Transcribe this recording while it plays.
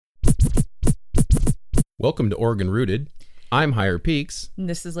Welcome to Oregon Rooted. I'm Higher Peaks. And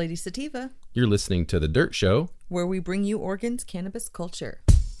this is Lady Sativa, You're listening to The Dirt Show, where we bring you Oregon's cannabis culture.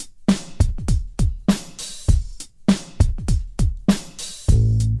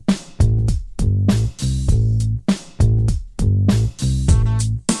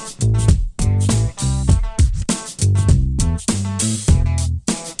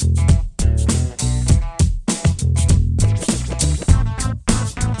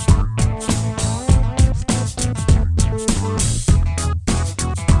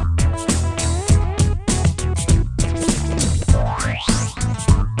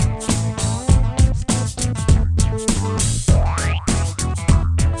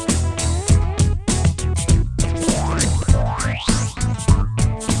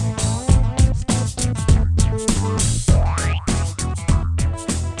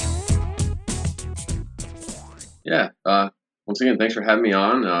 Once again, thanks for having me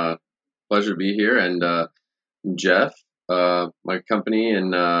on. Pleasure to be here. And Jeff, my company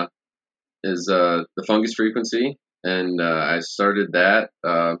is the Fungus Frequency, and I started that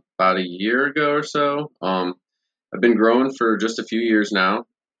about a year ago or so. I've been growing for just a few years now.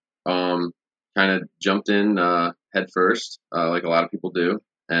 Kind of jumped in head first, like a lot of people do,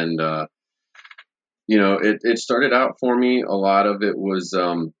 and it started out for me. A lot of it was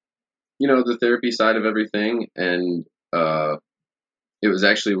the therapy side of everything, and it was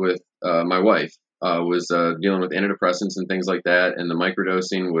actually with my wife was dealing with antidepressants and things like that, and the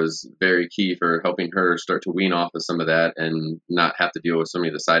microdosing was very key for helping her start to wean off of some of that and not have to deal with so many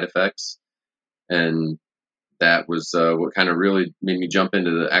of the side effects. And that was what kind of really made me jump into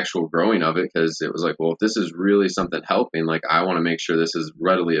the actual growing of it, because it was like, well, if this is really something helping, like I want to make sure this is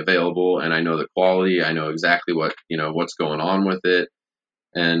readily available, and I know the quality, I know exactly what's going on with it,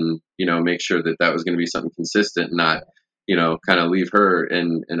 and make sure that that was going to be something consistent, not kind of leave her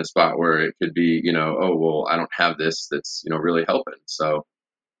in a spot where it could be oh well, I don't have this that's really helping. So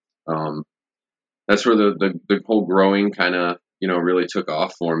that's where the whole growing kind of really took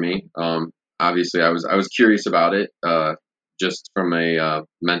off for me. Obviously I was curious about it, just from a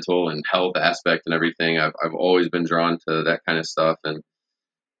mental and health aspect and everything. I've always been drawn to that kind of stuff, and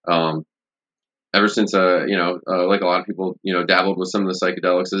ever since, like a lot of people, dabbled with some of the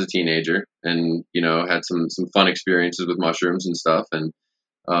psychedelics as a teenager, and, had some fun experiences with mushrooms and stuff. And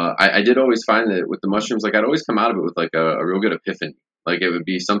I did always find that with the mushrooms, like I'd always come out of it with like a real good epiphany. Like it would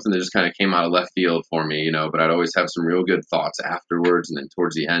be something that just kind of came out of left field for me, but I'd always have some real good thoughts afterwards and then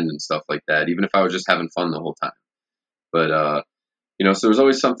towards the end and stuff like that, even if I was just having fun the whole time. But, so there was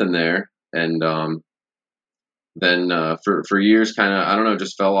always something there. And then for years, kind of, I don't know,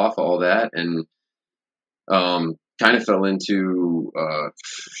 just fell off all that, and kind of fell into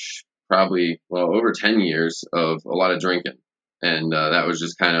probably, over 10 years of a lot of drinking. And that was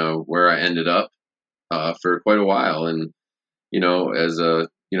just kind of where I ended up for quite a while. And, as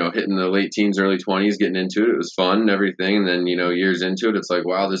hitting the late teens, early 20s, getting into it, it was fun and everything. And then, years into it, it's like,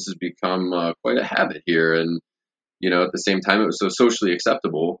 wow, this has become quite a habit here. And, at the same time, it was so socially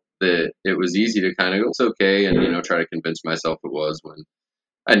acceptable that it was easy to kind of go, it's okay. And, try to convince myself it was, when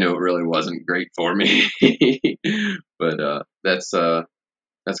I know it really wasn't great for me. But that's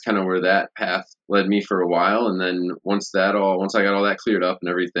kind of where that path led me for a while. And then once I got all that cleared up and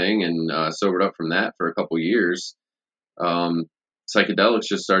everything, and sobered up from that for a couple years, psychedelics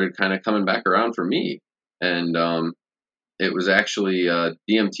just started kind of coming back around for me. And it was actually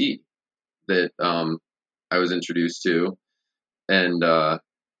DMT that I was introduced to. And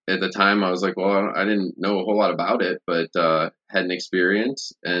at the time I was like, well, I didn't know a whole lot about it, but had an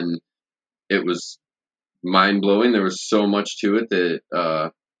experience, and it was mind blowing. There was so much to it that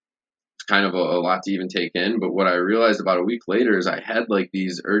it's kind of a lot to even take in. But what I realized about a week later is I had like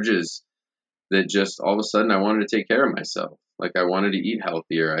these urges that just all of a sudden I wanted to take care of myself. Like I wanted to eat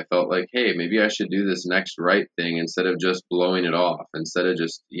healthier. I felt like, hey, maybe I should do this next right thing instead of just blowing it off, instead of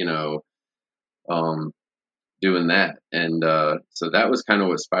just, doing that. And so that was kind of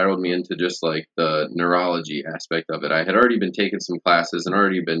what spiraled me into just like the neurology aspect of it. I had already been taking some classes and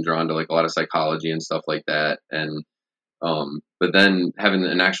already been drawn to like a lot of psychology and stuff like that. And but then having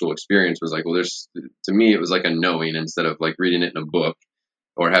an actual experience was like, well, to me, it was like a knowing instead of like reading it in a book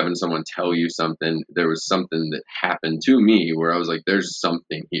or having someone tell you something. There was something that happened to me where I was like, there's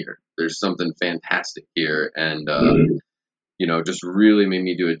something here. There's something fantastic here. And just really made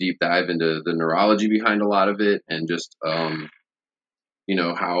me do a deep dive into the neurology behind a lot of it, and just, how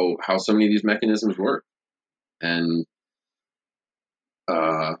so many of these mechanisms work. And,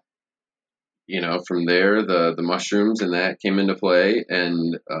 from there, the mushrooms and that came into play,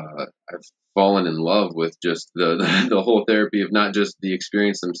 and I've fallen in love with just the whole therapy of not just the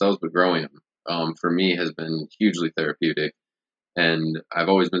experience themselves, but growing them. for me has been hugely therapeutic. And I've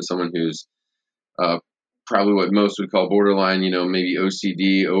always been someone who's uh, probably what most would call borderline, maybe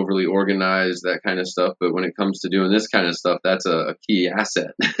OCD, overly organized, that kind of stuff. But when it comes to doing this kind of stuff, that's a key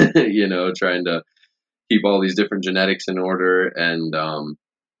asset, trying to keep all these different genetics in order and,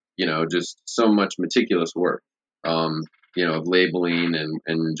 just so much meticulous work, of labeling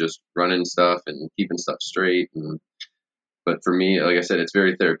and just running stuff and keeping stuff straight. But for me, like I said, it's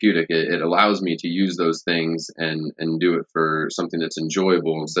very therapeutic. It allows me to use those things and do it for something that's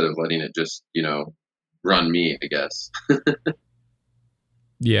enjoyable instead of letting it just, run me, I guess.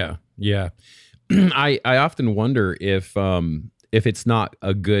 Yeah, yeah. I often wonder if it's not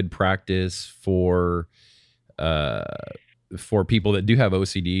a good practice for people that do have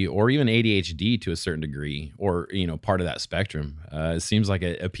OCD or even ADHD to a certain degree, or part of that spectrum. It seems like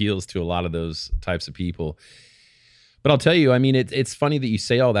it appeals to a lot of those types of people. But I'll tell you, I mean, it's funny that you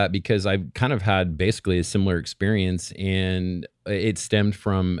say all that, because I've kind of had basically a similar experience, and it stemmed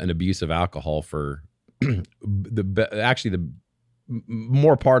from an abuse of alcohol for the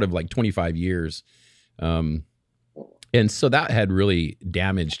more part of like 25 years. And so that had really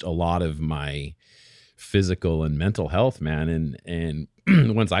damaged a lot of my physical and mental health, man. And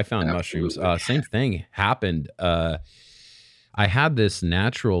once I found mushrooms, same thing happened. I had this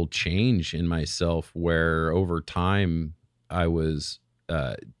natural change in myself where over time I was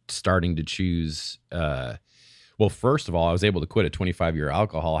starting to choose. Well, first of all, I was able to quit a 25-year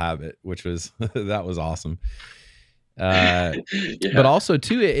alcohol habit, which was that was awesome. Yeah. But also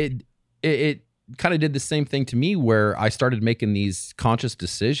too, it kind of did the same thing to me, where I started making these conscious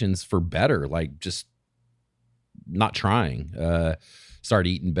decisions for better, like just not trying. Started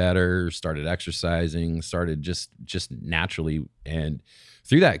eating better, started exercising, started just naturally, and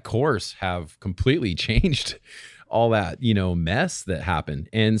through that course have completely changed all that, mess that happened.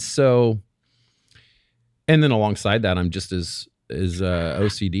 And so, and then alongside that, I'm just as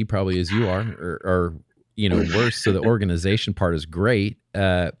OCD probably as you are, or worse. So the organization part is great.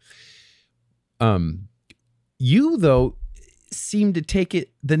 You though seem to take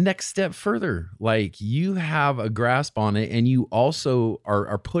it the next step further. Like you have a grasp on it, and you also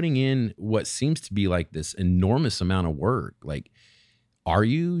are putting in what seems to be like this enormous amount of work. Like, are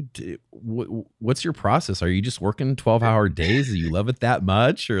you, what's your process? Are you just working 12-hour days? Do you love it that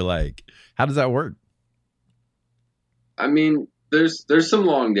much? Or like, how does that work? I mean, there's some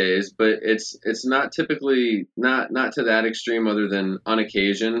long days, but it's not typically not to that extreme, other than on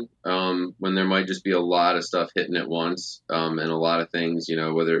occasion, when there might just be a lot of stuff hitting at once, and a lot of things,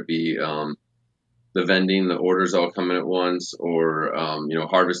 whether it be the vending, the orders all coming at once, or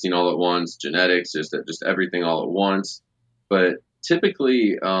harvesting all at once, genetics, just everything all at once. But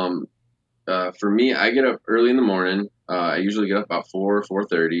typically, for me, I get up early in the morning. I usually get up about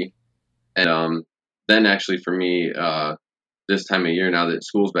 4:30, and then actually for me, this time of year, now that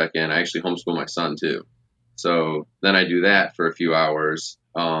school's back in, I actually homeschool my son too. So then I do that for a few hours.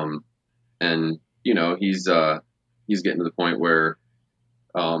 And he's getting to the point where,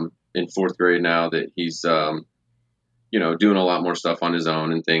 in fourth grade now, that he's, doing a lot more stuff on his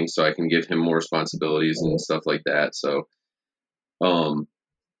own and things. So I can give him more responsibilities and stuff like that. So,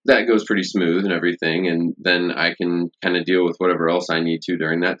 that goes pretty smooth and everything. And then I can kind of deal with whatever else I need to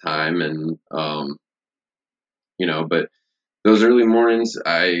during that time. And, but those early mornings,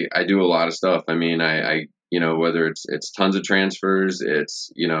 I do a lot of stuff. I mean, I whether it's tons of transfers,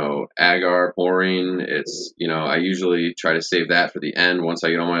 it's, agar pouring, it's, I usually try to save that for the end. Once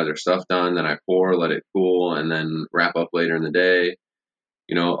I get all my other stuff done, then I pour, let it cool, and then wrap up later in the day.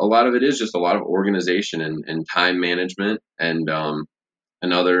 A lot of it is just a lot of organization and time management. And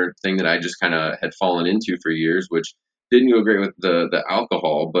another thing that I just kind of had fallen into for years, which didn't go great with the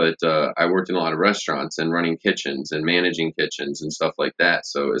alcohol, but I worked in a lot of restaurants and running kitchens and managing kitchens and stuff like that.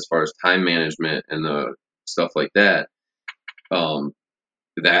 So as far as time management and the stuff like that,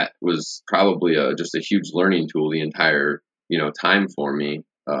 that was probably just a huge learning tool the entire time for me,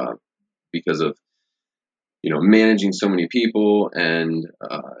 because of managing so many people and,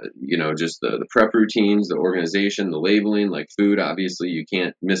 just the prep routines, the organization, the labeling, like food. Obviously you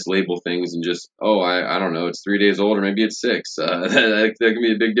can't mislabel things and just, I don't know, it's 3 days old or maybe it's 6. That can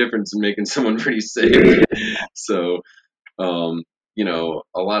be a big difference in making someone pretty sick. So,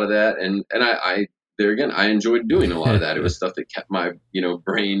 a lot of that. And I, there again, I enjoyed doing a lot of that. It was stuff that kept my,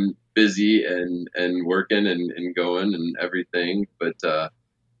 brain busy and working and going and everything. But,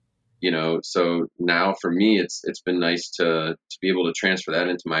 so now for me, it's been nice to be able to transfer that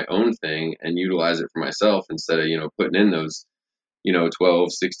into my own thing and utilize it for myself instead of, putting in those 12,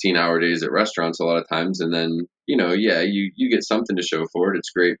 16-hour days at restaurants a lot of times. And then, yeah, you get something to show for it. It's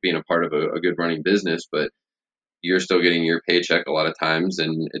great being a part of a good running business, but you're still getting your paycheck a lot of times,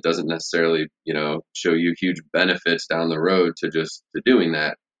 and it doesn't necessarily, show you huge benefits down the road to doing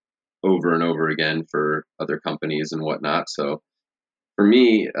that over and over again for other companies and whatnot. So for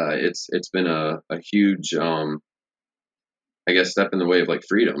me, it's been a huge, I guess, step in the way of like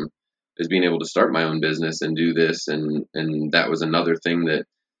freedom, is being able to start my own business and do this. And that was another thing that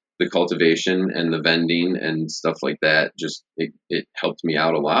the cultivation and the vending and stuff like that, just it helped me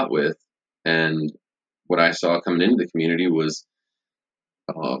out a lot with. And what I saw coming into the community was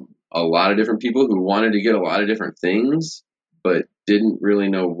a lot of different people who wanted to get a lot of different things, but didn't really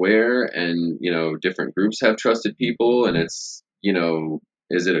know where. And, different groups have trusted people, and it's,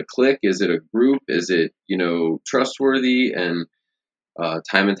 is it a clique? Is it a group? Is it, trustworthy? And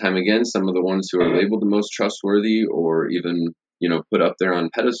time and time again, some of the ones who are labeled the most trustworthy, or even, put up there on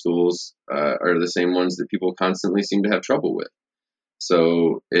pedestals, are the same ones that people constantly seem to have trouble with.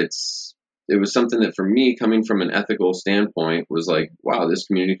 So it was something that, for me, coming from an ethical standpoint, was like, wow, this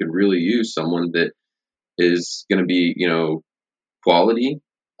community could really use someone that is going to be, quality,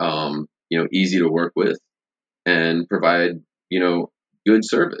 easy to work with, and provide, good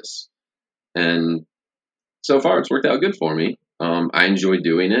service. And so far, it's worked out good for me. I enjoy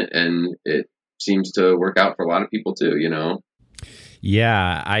doing it, and it seems to work out for a lot of people too,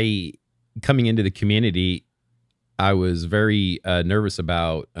 Yeah, coming into the community, I was very nervous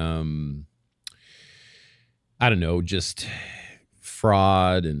about, I don't know, just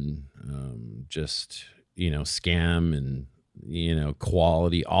fraud and just, scam and,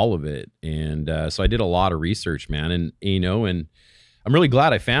 quality, all of it. And so I did a lot of research, man. And, and I'm really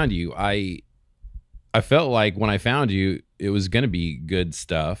glad I found you. I felt like when I found you, it was going to be good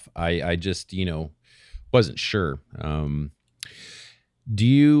stuff. I just, wasn't sure. Do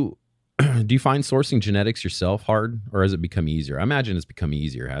you find sourcing genetics yourself hard, or has it become easier? I imagine it's become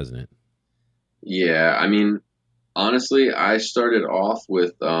easier, hasn't it? Yeah, I mean, honestly, I started off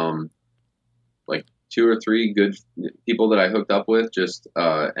with like 2 or 3 good people that I hooked up with, just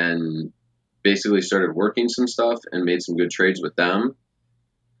and basically started working some stuff and made some good trades with them.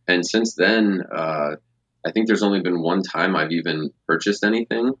 And since then, I think there's only been one time I've even purchased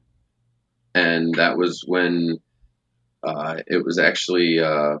anything, and that was when it was actually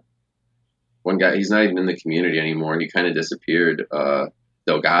one guy. He's not even in the community anymore. He kind of disappeared.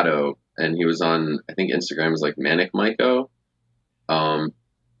 Delgado, and he was on, I think Instagram was like Manic Myco.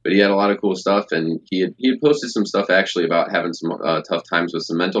 But he had a lot of cool stuff, and he had posted some stuff actually about having some tough times with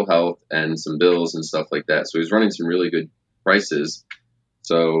some mental health and some bills and stuff like that. So he was running some really good prices.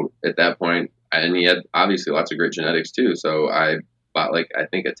 So at that point, and he had obviously lots of great genetics too. So I bought like, I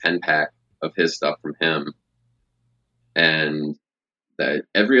think, a 10-pack of his stuff from him. And that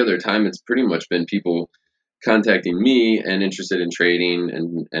every other time, it's pretty much been people contacting me and interested in trading,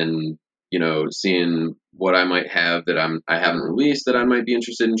 and seeing what I might have that I haven't released that I might be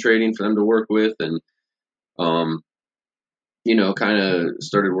interested in trading for them to work with. And kind of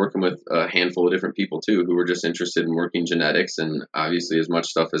started working with a handful of different people too, who were just interested in working genetics. And obviously, as much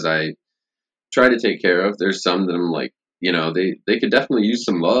stuff as I try to take care of, there's some that I'm like, they could definitely use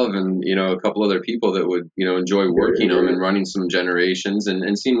some love, and a couple other people that would enjoy working them and running some generations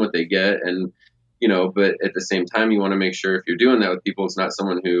and seeing what they get. And but at the same time, you want to make sure, if you're doing that with people, it's not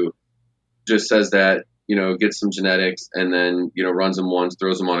someone who just says that, gets some genetics and then runs them once,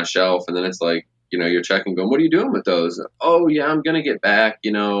 throws them on a shelf, and then it's like, you're checking, going, what are you doing with those? Oh yeah, I'm gonna get back,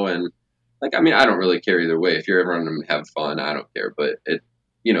 and like, I mean, I don't really care either way. If you're ever running them and have fun, I don't care. But if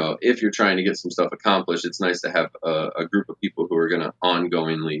you're trying to get some stuff accomplished, it's nice to have a group of people who are going to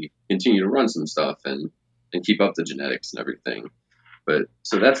ongoingly continue to run some stuff and keep up the genetics and everything. But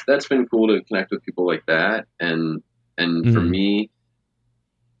so that's been cool to connect with people like that. And for me,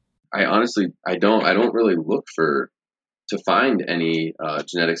 I honestly, I don't really look to find any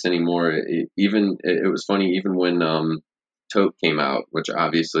genetics anymore. It was funny, even when Tote came out, which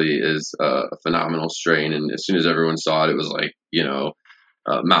obviously is a phenomenal strain, and as soon as everyone saw it, it was like,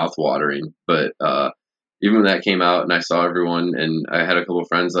 mouth watering. But even when that came out and I saw everyone, and I had a couple of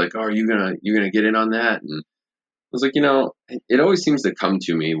friends like, oh, are you gonna get in on that? And I was like, it always seems to come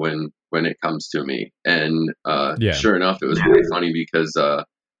to me when it comes to me. And sure enough, it was really funny because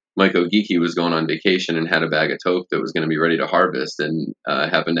Mike Geeky was going on vacation and had a bag of toke that was going to be ready to harvest, and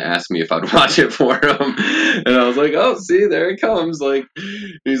happened to ask me if I'd watch it for him. And I was like, oh, see, there it comes. Like,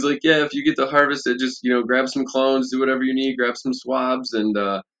 he's like, yeah, if you get to harvest it, just grab some clones, do whatever you need, grab some swabs, and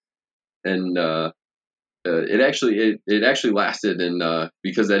it actually lasted, and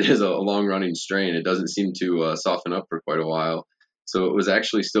because that is a long running strain, it doesn't seem to soften up for quite a while. So it was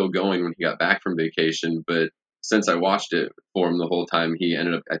actually still going when he got back from vacation. But since I watched it for him the whole time, he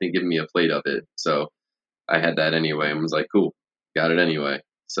ended up, I think, giving me a plate of it. So I had that anyway and was like, cool, got it anyway.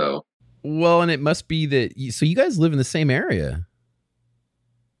 So. Well, and it must be that, so you guys live in the same area.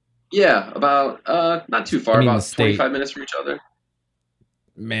 Yeah, about, not too far, about state. 25 minutes from each other.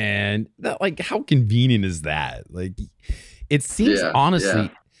 Man, like, how convenient is that? Like, it seems, honestly,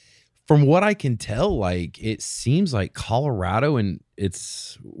 from what I can tell, like, it seems like Colorado and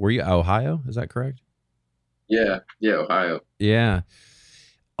were you Ohio? Is that correct? Yeah, Ohio. Yeah.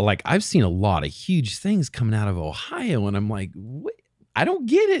 Like, I've seen a lot of huge things coming out of Ohio, and I'm like, what? I don't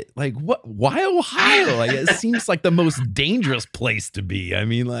get it. Like, what? Why Ohio? Like, it seems like the most dangerous place to be. I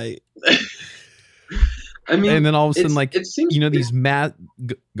mean, like, and then all of a sudden, like, it seems, these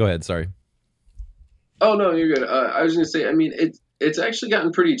Go ahead. Sorry. Oh no, you're good. I was going to say, I mean, it's actually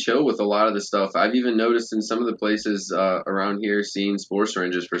gotten pretty chill with a lot of the stuff. I've even noticed in some of the places around here, seeing sports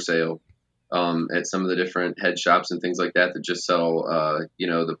syringes for sale at some of the different head shops and things like that just sell,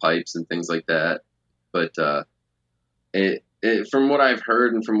 the pipes and things like that. But from what I've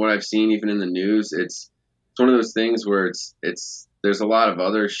heard and from what I've seen, even in the news, it's one of those things where there's a lot of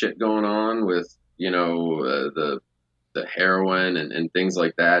other shit going on with the heroin and things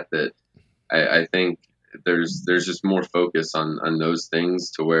like that I think there's just more focus on those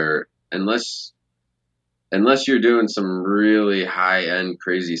things, to where unless you're doing some really high end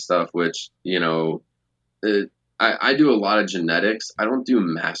crazy stuff, which I do a lot of genetics. I don't do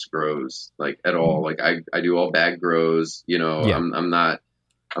mass grows like at all. Like I do all bag grows. I'm not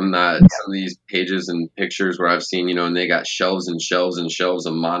some of these pages and pictures where I've seen, and they got shelves and shelves and shelves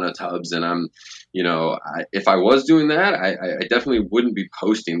of monotubs, and I'm, if I was doing that, I definitely wouldn't be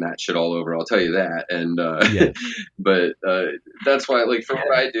posting that shit all over. I'll tell you that. And, but that's why, like, for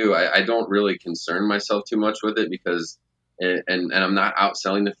what I do, I don't really concern myself too much with it, because and I'm not out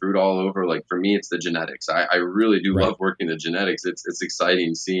selling the fruit all over. Like, for me, it's the genetics. I really do love working the genetics. It's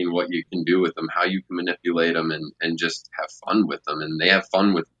exciting seeing what you can do with them, how you can manipulate them, and just have fun with them. And they have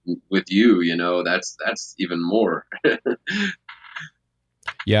fun with you, that's even more.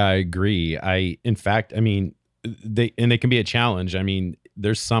 Yeah, I agree. In fact, I mean, they can be a challenge. I mean,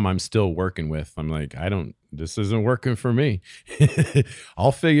 there's some I'm still working with. I'm like, this isn't working for me.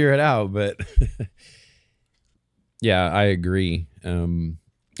 I'll figure it out, but yeah, I agree. And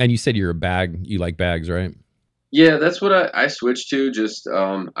you said you like bags, right? Yeah, that's what I switched to. Just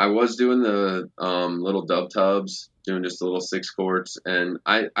I was doing the little dub tubs, doing just the little 6 quarts, and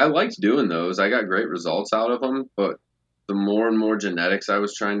I liked doing those. I got great results out of them, but the more and more genetics I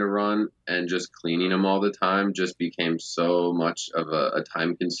was trying to run, and just cleaning them all the time, just became so much of a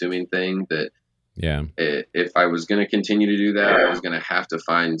time consuming thing that if I was going to continue to do that, I was going to have to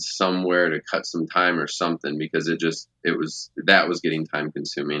find somewhere to cut some time or something, because that was getting time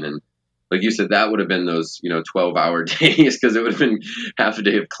consuming. And like you said, that would have been those 12-hour days, because it would have been half a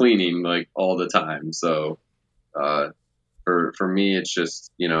day of cleaning like all the time. So for me, it's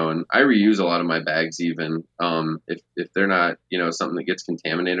just, and I reuse a lot of my bags, even if they're not something that gets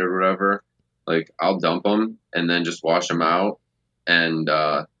contaminated or whatever, like I'll dump them and then just wash them out. And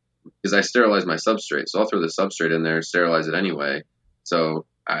because I sterilize my substrate, so I'll throw the substrate in there and sterilize it anyway. So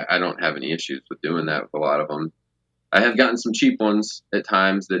I don't have any issues with doing that with a lot of them. I have gotten some cheap ones at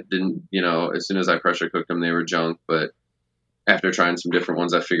times that didn't, as soon as I pressure cooked them, they were junk. But after trying some different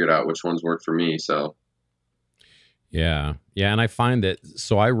ones, I figured out which ones work for me. So. Yeah. And I find that,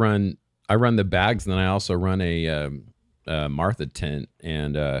 so I run the bags, and then I also run a Martha tent,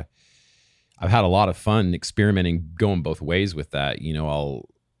 and I've had a lot of fun experimenting, going both ways with that.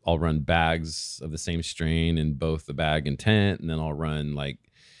 I'll run bags of the same strain in both the bag and tent, and then I'll run like,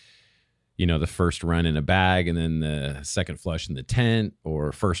 the first run in a bag and then the second flush in the tent,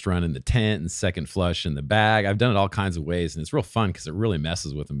 or first run in the tent and second flush in the bag. I've done it all kinds of ways, and it's real fun because it really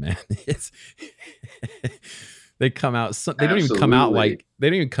messes with them, man. They come out. They don't even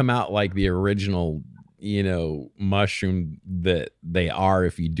come out like the original, mushroom that they are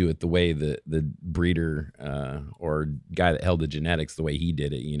if you do it the way the breeder or guy that held the genetics the way he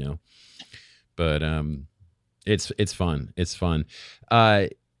did it, But it's fun. It's fun.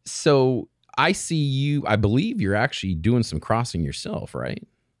 So I see you. I believe you're actually doing some crossing yourself, right?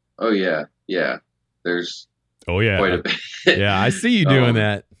 Oh yeah. There's. Oh yeah. Quite a bit. Yeah, I see you doing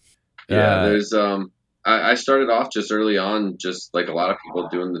that. Yeah, there's I started off just early on, just like a lot of people,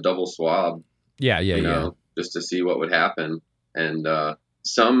 doing the double swab. Yeah. Just to see what would happen. And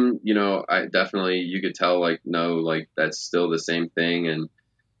some, I definitely, you could tell, like, no, like that's still the same thing. And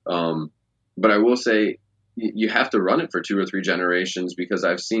but I will say, you have to run it for 2 or 3 generations, because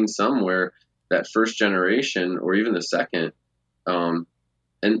I've seen some where that first generation, or even the second,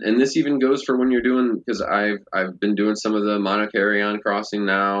 And this even goes for when you're doing, because I've been doing some of the monocaryon crossing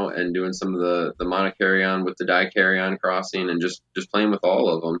now, and doing some of the monocaryon with the dicaryon crossing, and just playing with all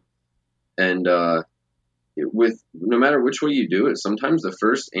of them. And with no matter which way you do it, sometimes the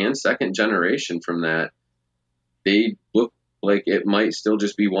first and second generation from that, they look like it might still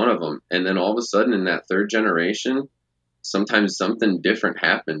just be one of them, and then all of a sudden in that third generation, sometimes something different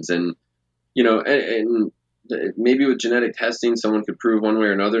happens. And and maybe with genetic testing, someone could prove one way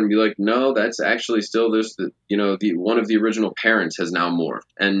or another and be like, no, that's actually still this, the one of the original parents has now morphed.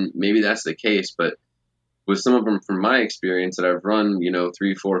 And maybe that's the case, but with some of them, from my experience that I've run,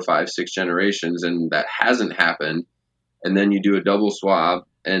 3, 4, 5, 6 generations, and that hasn't happened. And then you do a double swab,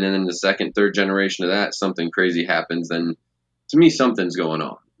 and then in the second, third generation of that, something crazy happens. Then to me, something's going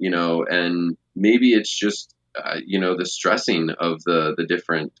on, and maybe it's just, the stressing of the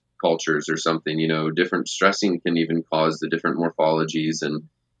different cultures or something. Different stressing can even cause the different morphologies. And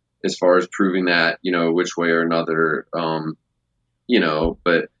as far as proving that, which way or another,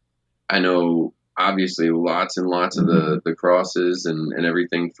 but I know obviously lots and lots of the crosses and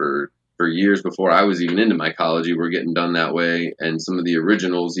everything for years before I was even into mycology were getting done that way. And some of the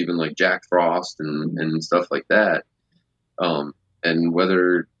originals, even like Jack Frost and stuff like that. And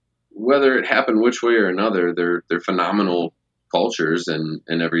whether it happened which way or another, they're phenomenal cultures and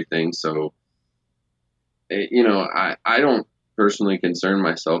everything. So, I don't personally concern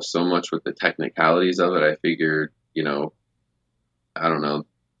myself so much with the technicalities of it. I figure, I don't know.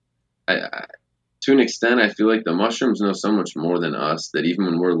 To an extent, I feel like the mushrooms know so much more than us, that even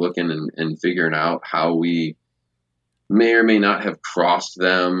when we're looking and figuring out how we may or may not have crossed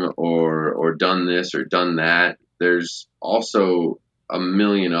them or done this or done that, there's also a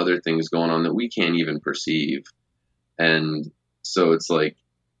million other things going on that we can't even perceive. And so it's like,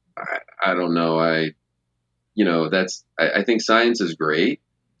 I don't know. I think science is great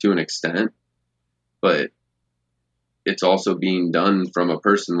to an extent, but it's also being done from a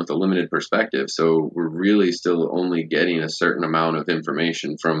person with a limited perspective. So we're really still only getting a certain amount of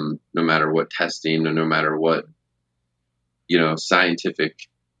information from no matter what testing or no matter what, scientific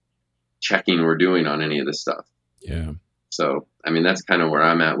checking we're doing on any of this stuff. Yeah. So, I mean, that's kind of where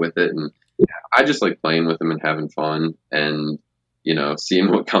I'm at with it. And I just like playing with them and having fun and,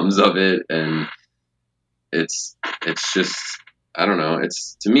 seeing what comes of it. And it's just, I don't know.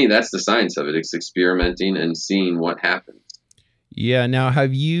 To me, that's the science of it. It's experimenting and seeing what happens. Yeah. Now,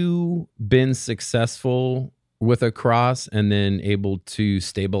 have you been successful with a cross and then able to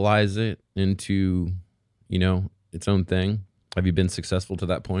stabilize it into, its own thing? Have you been successful to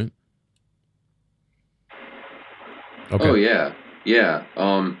that point? Okay. Oh yeah. Yeah.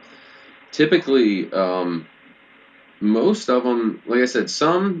 Typically, most of them, like I said,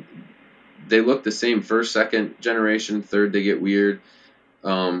 some, they look the same first, second generation, third, they get weird. A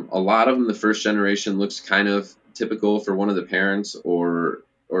lot of them, the first generation looks kind of typical for one of the parents or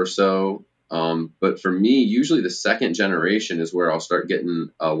so. But for me, usually the second generation is where I'll start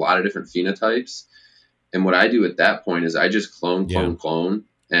getting a lot of different phenotypes. And what I do at that point is I just clone.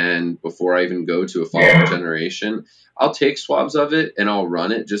 And before I even go to a following generation, I'll take swabs of it and I'll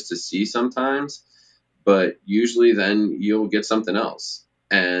run it just to see sometimes. But usually then you'll get something else.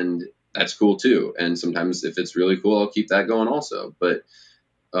 And that's cool too. And sometimes if it's really cool, I'll keep that going also. But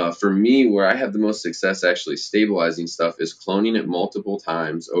for me, where I have the most success actually stabilizing stuff is cloning it multiple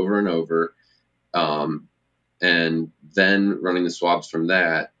times over and over. And then running the swabs from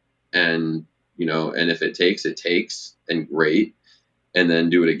that. And, and if it takes, and great. And then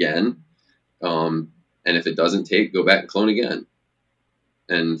do it again. And if it doesn't take, go back and clone again.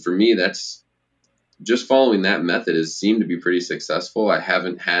 And for me, that's just following that method has seemed to be pretty successful. I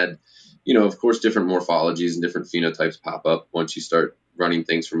haven't had, of course, different morphologies and different phenotypes pop up once you start running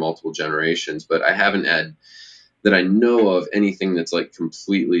things for multiple generations. But I haven't had that I know of anything that's like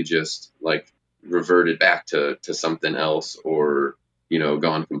completely just like reverted back to something else or,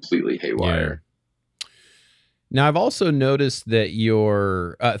 gone completely haywire. Yeah. Now, I've also noticed that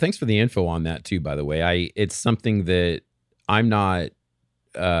thanks for the info on that too, by the way. It's something that I'm not,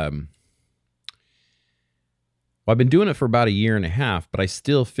 I've been doing it for about 1.5 years, but I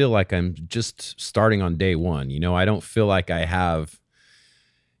still feel like I'm just starting on day one. I don't feel like I have,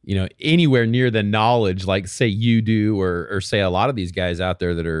 anywhere near the knowledge like say you do or say a lot of these guys out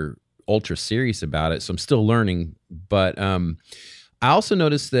there that are ultra serious about it. So I'm still learning, but I also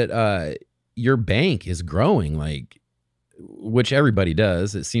noticed that your bank is growing, which everybody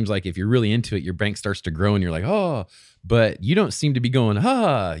does. It seems like if you're really into it, your bank starts to grow and you're like, oh, but you don't seem to be going,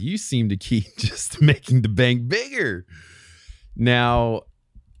 you seem to keep just making the bank bigger. Now,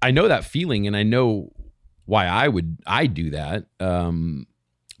 I know that feeling and I know why I do that.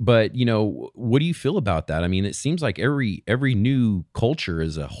 But what do you feel about that? I mean, it seems like every new culture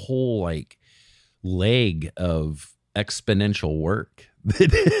is a whole like leg of exponential work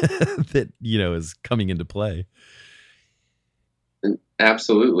that is coming into play.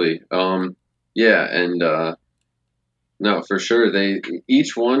 Absolutely. Yeah, and no, for sure.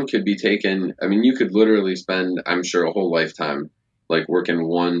 Each one could be taken. I mean, you could literally spend, I'm sure, a whole lifetime like working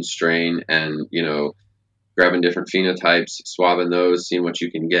one strain and, grabbing different phenotypes, swabbing those, seeing what you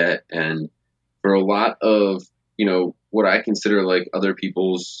can get. And for a lot of, what I consider like other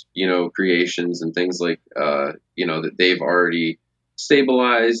people's, creations and things like, that they've already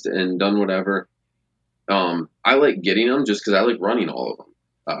stabilized and done whatever. I like getting them just because I like running all of them.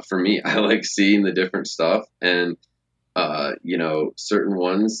 For me, I like seeing the different stuff, and certain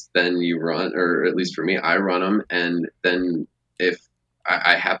ones, then you run, or at least for me, I run them, and then if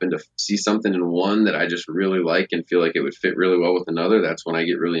I happen to see something in one that I just really like and feel like it would fit really well with another, that's when I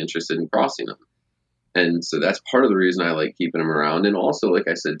get really interested in crossing them. And so that's part of the reason I like keeping them around. And also, like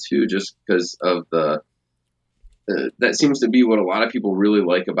I said too, just because of that seems to be what a lot of people really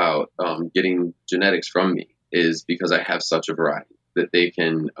like about getting genetics from me, is because I have such a variety that they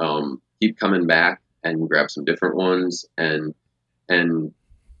can keep coming back and grab some different ones.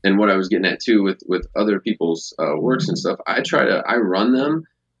 And what I was getting at too with other people's works and stuff, I run them,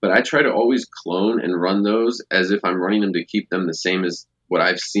 but I try to always clone and run those as if I'm running them to keep them the same as what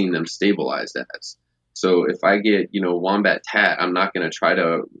I've seen them stabilized as. So if I get, wombat tat, I'm not going to try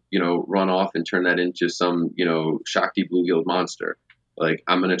to, run off and turn that into some, Shakti bluegilled monster. Like,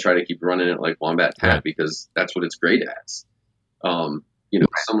 I'm going to try to keep running it like wombat tat, Right. because that's what it's great at.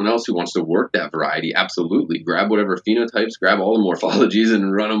 Someone else who wants to work that variety, absolutely. Grab whatever phenotypes, grab all the morphologies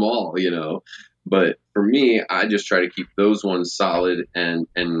and run them all, But for me, I just try to keep those ones solid, and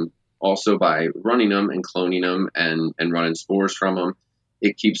also by running them and cloning them and running spores from them,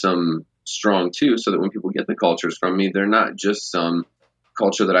 it keeps them strong too, so that when people get the cultures from me, they're not just some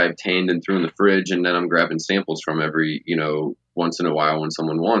culture that I obtained and threw in the fridge and then I'm grabbing samples from every, once in a while when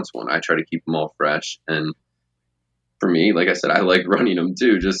someone wants one. I try to keep them all fresh. And for me, like I said, I like running them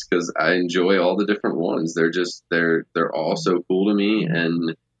too, just because I enjoy all the different ones. They're all so cool to me,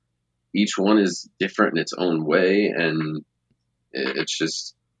 and each one is different in its own way. And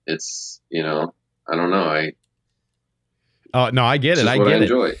it's I don't know. Oh no, I get it. I what get I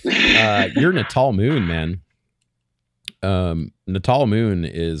enjoy. You're Natal Moon, man. Natal Moon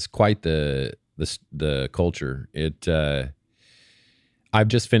is quite the culture. I've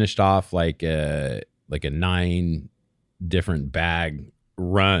just finished off like a 9 different bag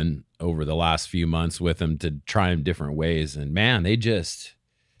run over the last few months with them to try them different ways, and man, they just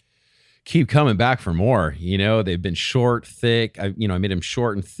keep coming back for more. They've been short, thick. I made them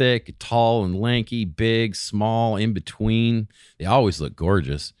short and thick, tall and lanky, big, small, in between. They always look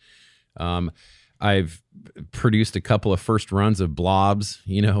gorgeous. I've produced a couple of first runs of blobs,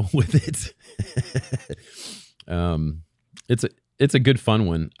 with it. It's a good fun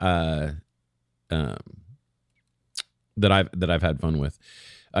one. That I've had fun with.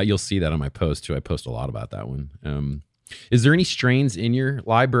 You'll see that on my post too. I post a lot about that one. Is there any strains in your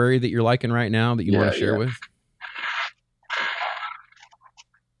library that you're liking right now that you want to share with?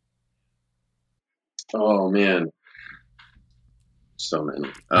 Oh man, so many.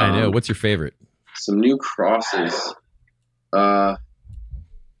 I know. What's your favorite? Some new crosses. I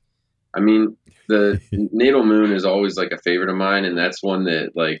mean, the Natal Moon is always like a favorite of mine, and that's one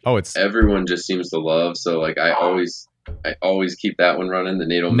that like everyone just seems to love. So like I always keep that one running. The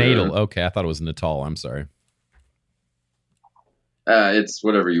Natal Moon. Okay, I thought it was Natal. I'm sorry. It's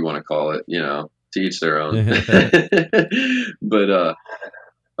whatever you want to call it, to each their own. But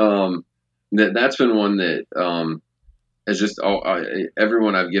that's been one that has just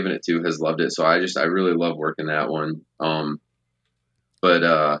everyone I've given it to has loved it. So I really love working that one.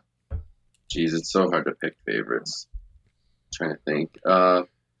 But geez, it's so hard to pick favorites. I'm trying to think.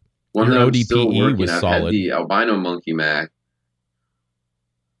 One Your that I'm ODPE still working. was I've solid. had the albino monkey mac.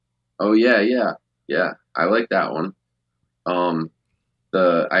 Oh yeah. I like that one.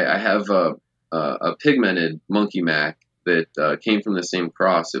 I have a pigmented monkey mac that came from the same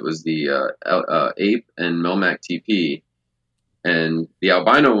cross. It was the ape and Melmac TP, and the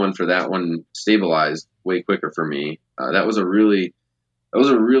albino one for that one stabilized way quicker for me. That was a really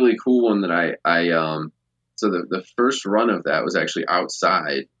cool one that I so the first run of that was actually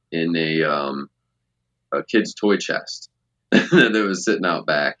outside in a kid's toy chest that was sitting out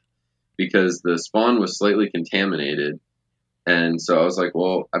back, because the spawn was slightly contaminated. And so I was like,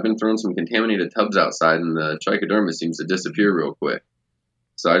 well, I've been throwing some contaminated tubs outside, and the trichoderma seems to disappear real quick.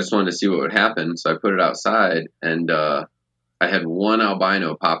 So I just wanted to see what would happen. So I put it outside, and I had one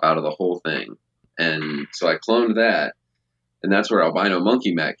albino pop out of the whole thing. And so I cloned that, and that's where albino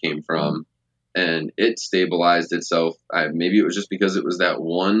monkey mat came from. And it stabilized itself. Maybe it was just because it was that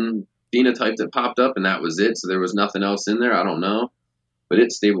one phenotype that popped up, and that was it. So there was nothing else in there. I don't know. But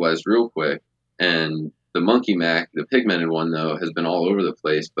it stabilized real quick. And the monkey mac, the pigmented one, though, has been all over the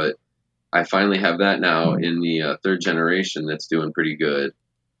place. But I finally have that now in the third generation that's doing pretty good.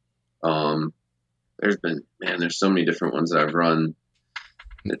 There's so many different ones that I've run.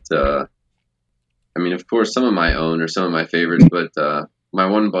 I mean, of course, some of my own or some of my favorites, but my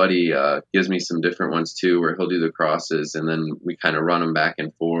one buddy gives me some different ones too, where he'll do the crosses, and then we kind of run them back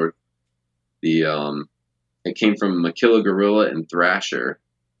and forth. It came from Makilla Gorilla and Thrasher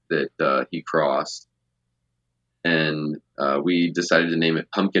that he crossed, and we decided to name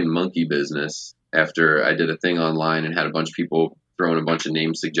it Pumpkin Monkey Business after I did a thing online and had a bunch of people throwing a bunch of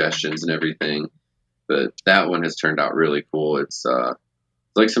name suggestions and everything. But that one has turned out really cool. It's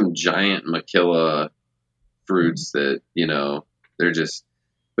like some giant Makilla fruits that, they're just,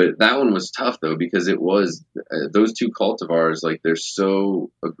 but that one was tough though, because it was, those two cultivars, like they're so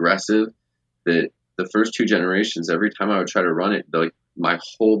aggressive that the first two generations, every time I would try to run it, like my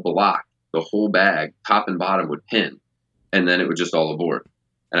whole block, the whole bag, top and bottom would pin, and then it would just all abort.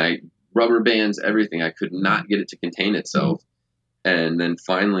 And I rubber bands, everything. I could not get it to contain itself. And then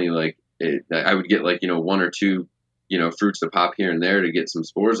finally, I would get one or two, fruits to pop here and there to get some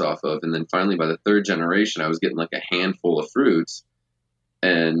spores off of. And then finally, by the third generation, I was getting like a handful of fruits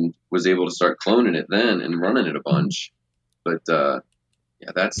and was able to start cloning it then and running it a bunch. But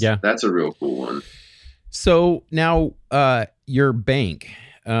that's a real cool one. So now your bank,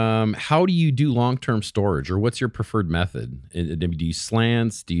 how do you do long-term storage, or what's your preferred method? Do you do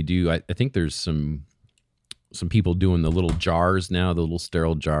slants? Do you do, I think there's some people doing the little jars now, the little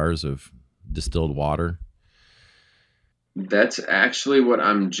sterile jars of distilled water. That's actually what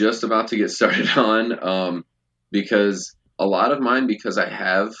I'm just about to get started on, because a lot of mine, because I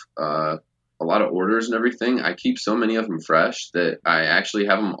have a lot of orders and everything, I keep so many of them fresh that I actually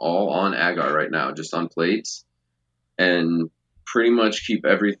have them all on agar right now, just on plates, and pretty much keep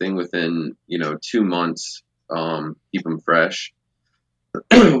everything within 2 months, keep them fresh.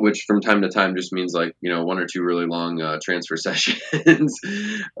 Which from time to time just means one or two really long transfer sessions.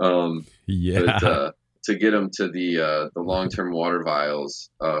 But to get them to the long-term water vials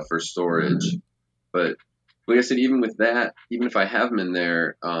for storage. But like I said, even with that, even if I have them in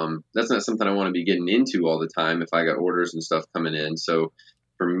there, that's not something I want to be getting into all the time if I got orders and stuff coming in. So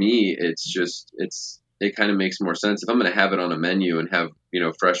for me, it kind of makes more sense. If I'm going to have it on a menu and have,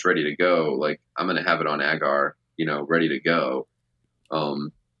 fresh, ready to go, I'm going to have it on agar, ready to go.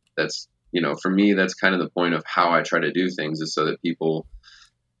 That's, for me, that's kind of the point of how I try to do things, is so that people,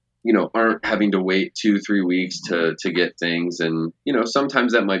 aren't having to wait 2-3 weeks to get things. And,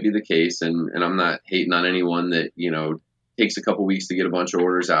 sometimes that might be the case. And I'm not hating on anyone that, takes a couple weeks to get a bunch of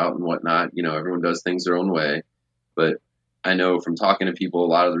orders out and whatnot. Everyone does things their own way. But I know from talking to people,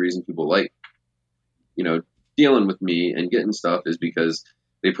 a lot of the reason people like, dealing with me and getting stuff is because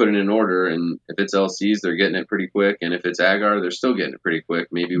they put in an order, and if it's LCs, they're getting it pretty quick. And if it's agar, they're still getting it pretty quick,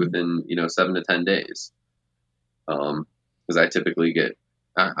 maybe within, 7 to 10 days. Because I typically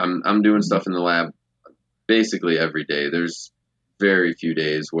I'm doing stuff in the lab basically every day. There's very few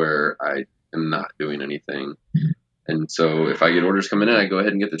days where I am not doing anything. And so if I get orders coming in, I go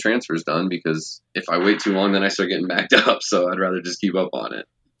ahead and get the transfers done, because if I wait too long, then I start getting backed up. So I'd rather just keep up on it.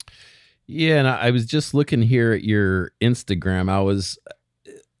 Yeah. And I was just looking here at your Instagram. I was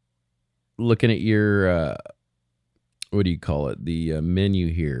looking at your, what do you call it? The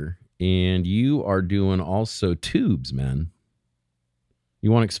menu here. And you are doing also tubes, man.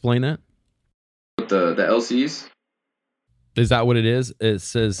 You want to explain that? The LCs? Is that what it is? It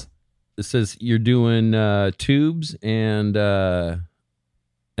says you're doing tubes and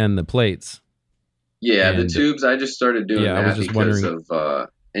the plates. Yeah, and the tubes, I just started doing that, I was just because wondering of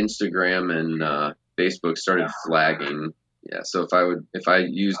Instagram and Facebook started flagging. Yeah, so if I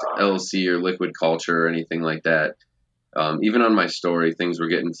used LC or liquid culture or anything like that, even on my story, things were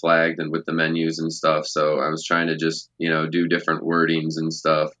getting flagged and with the menus and stuff. So I was trying to just, do different wordings and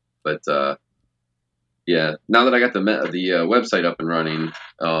stuff. But yeah, now that I got the website up and running,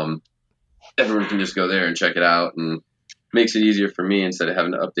 everyone can just go there and check it out, and makes it easier for me instead of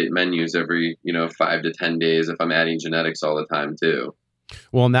having to update menus every 5 to 10 days if I'm adding genetics all the time too.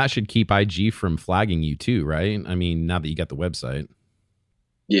 Well, and that should keep IG from flagging you too, right? I mean, now that you got the website.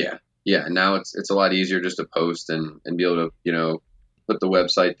 Yeah. Now it's a lot easier just to post and be able to, put the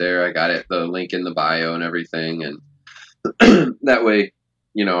website there. I got the link in the bio and everything. And that way,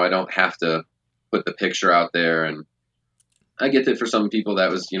 I don't have to put the picture out there. And I get that for some people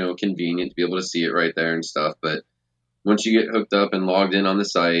that was, convenient to be able to see it right there and stuff. But once you get hooked up and logged in on the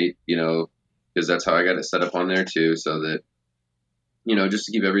site, because that's how I got it set up on there too, so that, just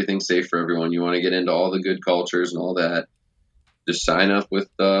to keep everything safe for everyone, you want to get into all the good cultures and all that, just sign up with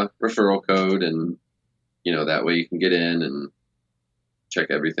the referral code, and, that way you can get in and check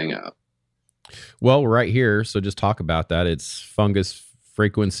everything out. Well, right here. So just talk about that. It's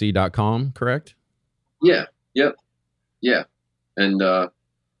fungusfrequency.com, correct? Yeah. Yep. Yeah. And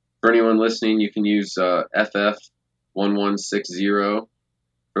for anyone listening, you can use FF1160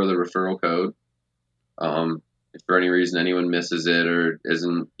 for the referral code. If for any reason anyone misses it or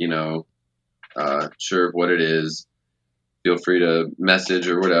isn't, sure of what it is, feel free to message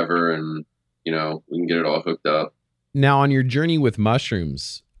or whatever, and, we can get it all hooked up. Now, on your journey with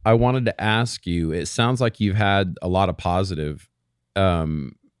mushrooms, I wanted to ask you, it sounds like you've had a lot of positive.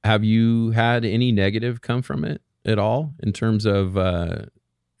 Have you had any negative come from it at all in terms of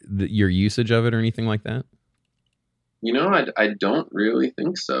your usage of it or anything like that? I don't really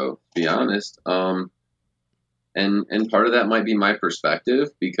think so, to be honest. And part of that might be my perspective,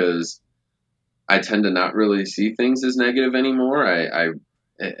 because I tend to not really see things as negative anymore.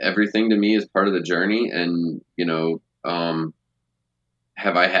 Everything to me is part of the journey, and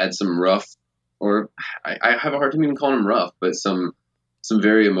have I had some rough, or I have a hard time even calling them rough, but some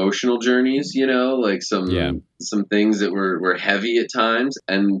very emotional journeys, like some things that were heavy at times.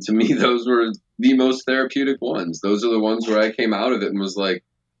 And to me, those were the most therapeutic ones. Those are the ones where I came out of it and was like,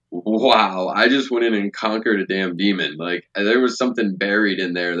 wow, I just went in and conquered a damn demon. Like, there was something buried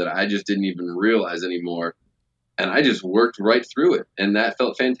in there that I just didn't even realize anymore. And I just worked right through it. And that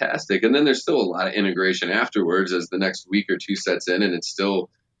felt fantastic. And then there's still a lot of integration afterwards as the next week or two sets in, and it's still,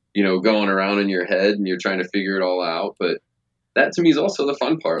 going around in your head and you're trying to figure it all out. But that to me is also the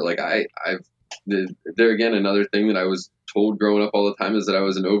fun part. Like there again, another thing that I was told growing up all the time is that I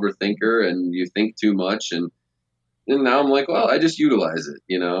was an overthinker and you think too much. And now I'm like, well, I just utilize it.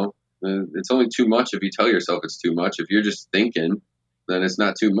 It's only too much if you tell yourself it's too much. If you're just thinking, then it's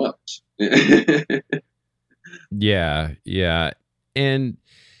not too much. Yeah. And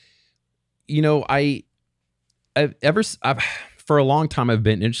I've for a long time I've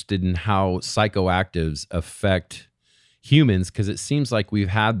been interested in how psychoactives affect humans, because it seems like we've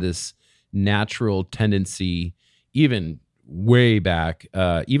had this natural tendency, even way back,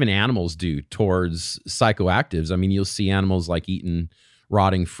 even animals do, towards psychoactives. I mean, you'll see animals like eating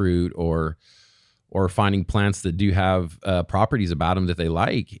rotting fruit or finding plants that do have properties about them that they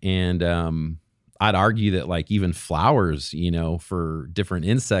like. And I'd argue that like even flowers, for different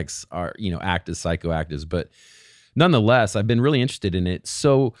insects are, act as psychoactives. But nonetheless, I've been really interested in it.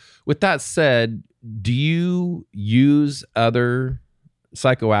 So with that said, do you use other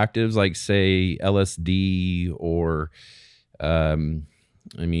psychoactives like, say, LSD or, I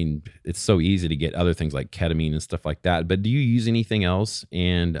mean, it's so easy to get other things like ketamine and stuff like that. But do you use anything else?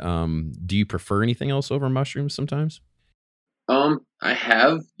 And do you prefer anything else over mushrooms sometimes? I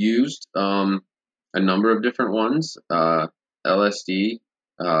have used a number of different ones. LSD,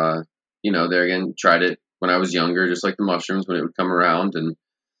 there again, tried it when I was younger, just like the mushrooms when it would come around. And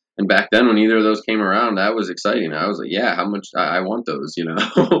back then, when either of those came around, that was exciting. I was like, yeah, how much I want those,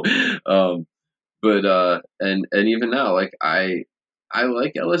 But and even now, like I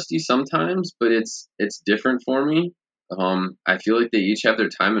like LSD sometimes, but it's different for me. I feel like they each have their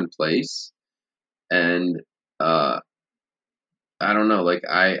time and place, and uh, I don't know. Like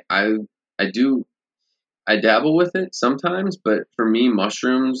I dabble with it sometimes, but for me,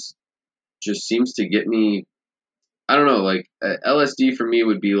 mushrooms just seems to get me. I don't know. Like LSD for me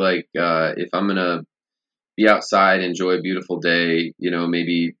would be like if I'm gonna be outside, enjoy a beautiful day,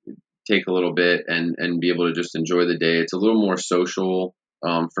 maybe take a little bit and be able to just enjoy the day. It's a little more social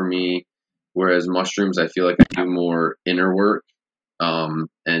for me, whereas mushrooms, I feel like I do more inner work, and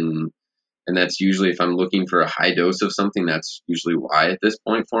that's usually if I'm looking for a high dose of something. That's usually why at this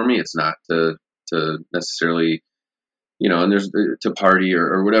point for me, it's not to necessarily and there's to party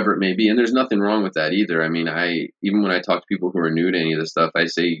or whatever it may be. And there's nothing wrong with that either. I mean, even when I talk to people who are new to any of this stuff, I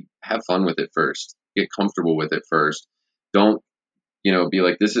say, have fun with it first, get comfortable with it first. Don't, be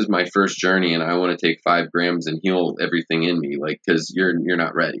like, this is my first journey and I want to take 5 grams and heal everything in me. Like, cause you're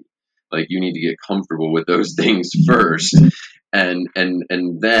not ready. Like you need to get comfortable with those things first. And then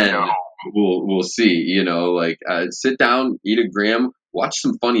we'll see, like, sit down, eat a gram, watch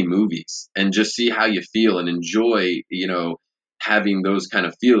some funny movies and just see how you feel and enjoy, having those kind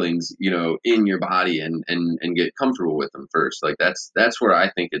of feelings, in your body and get comfortable with them first. Like that's where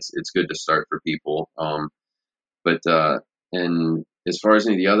I think it's good to start for people. But and as far as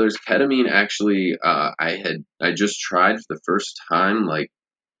any of the others, ketamine actually, I just tried for the first time like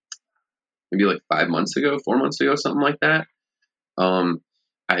maybe like 5 months ago, 4 months ago, something like that. Um,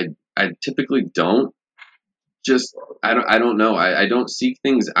 I I typically don't just I don't know. I don't seek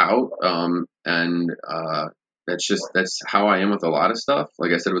things out. And that's how I am with a lot of stuff.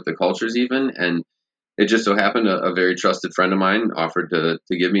 Like I said, with the cultures even, and it just so happened a very trusted friend of mine offered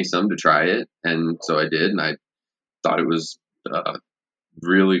to give me some to try it, and so I did, and I thought it was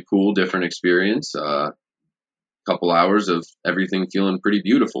really cool, different experience. Couple hours of everything feeling pretty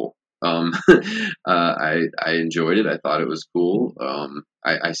beautiful. I enjoyed it. I thought it was cool.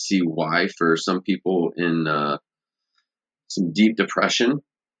 I see why for some people in some deep depression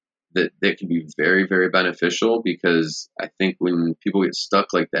that can be very, very beneficial, because I think when people get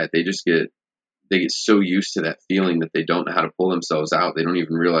stuck like that, they get so used to that feeling that they don't know how to pull themselves out. They don't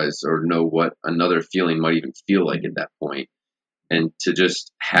even realize or know what another feeling might even feel like at that point. And to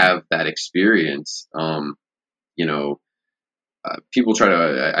just have that experience, you know, people try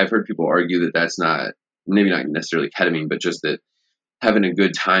to. I've heard people argue that that's not, maybe not necessarily ketamine, but just that having a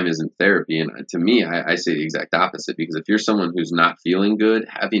good time isn't therapy. And to me, I say the exact opposite, because if you're someone who's not feeling good,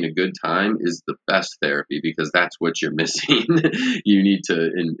 having a good time is the best therapy, because that's what you're missing. You need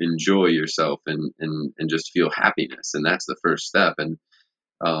to enjoy yourself and just feel happiness. And that's the first step. And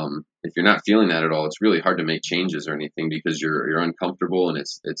if you're not feeling that at all, it's really hard to make changes or anything, because you're uncomfortable, and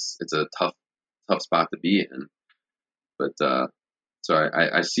it's a tough spot to be in. But so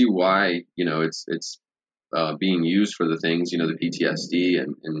I see why, it's being used for the things, the PTSD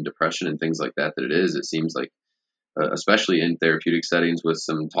and depression and things like that it is. It seems like, especially in therapeutic settings with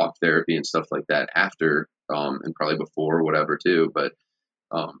some talk therapy and stuff like that after, and probably before, whatever too, but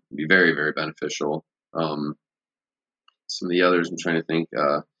be very, very beneficial. Some of the others I'm trying to think,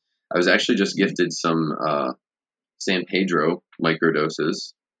 I was actually just gifted some San Pedro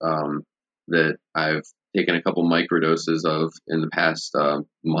microdoses that I've taken a couple microdoses of in the past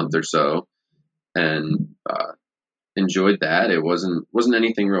month or so, and enjoyed that. It wasn't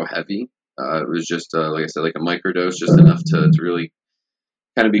anything real heavy. It was just like I said, like a microdose, just enough to really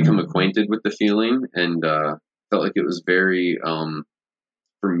kind of become acquainted with the feeling, and felt like it was very,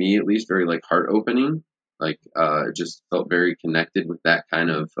 for me at least, very like heart opening. Like it just felt very connected with that kind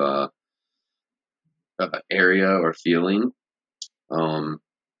of area or feeling.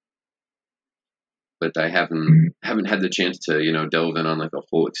 But I haven't had the chance to delve in on like a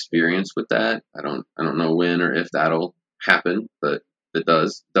full experience with that. I don't know when or if that'll happen, but it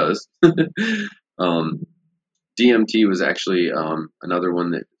does. um, DMT was actually another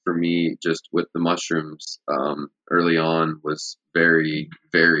one that for me, just with the mushrooms, early on, was very,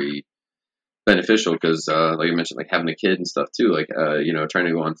 very beneficial, because like I mentioned, like having a kid and stuff too, like trying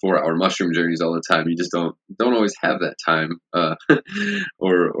to go on 4-hour mushroom journeys all the time, you just don't always have that time,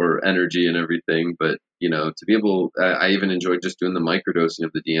 or energy and everything. But to be able, I even enjoyed just doing the microdosing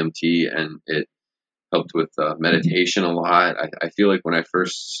of the DMT, and it helped with meditation a lot. I feel like when I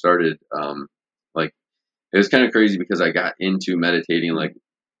first started, like it was kind of crazy, because I got into meditating like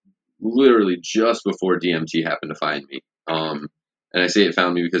literally just before DMT happened to find me. And I say it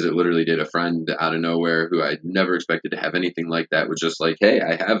found me because it literally did. A friend out of nowhere, who I never expected to have anything like that, was just like, "Hey,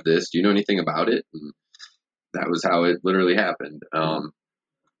 I have this. Do you know anything about it?" And that was how it literally happened.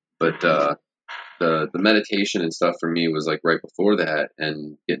 But the meditation and stuff for me was like right before that,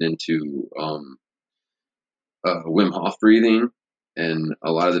 and getting into Wim Hof breathing and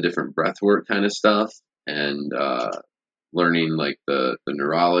a lot of the different breath work kind of stuff, and learning like the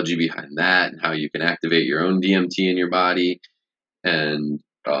neurology behind that, and how you can activate your own DMT in your body. And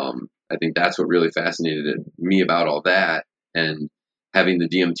I think that's what really fascinated me about all that. And having the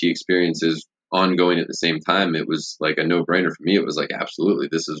DMT experiences ongoing at the same time, it was like a no-brainer for me. It was like, absolutely,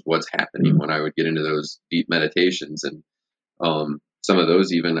 this is what's happening when I would get into those deep meditations. And some of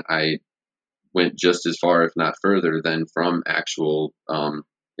those, even I went just as far, if not further, than from actual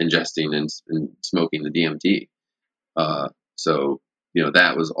ingesting and smoking the DMT. So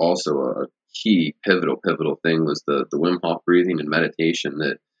that was also a key pivotal thing, was the Wim Hof breathing and meditation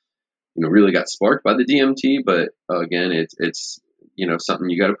that really got sparked by the DMT. But again, it's something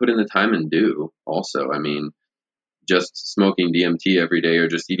you got to put in the time and do. Also, I mean, just smoking DMT every day or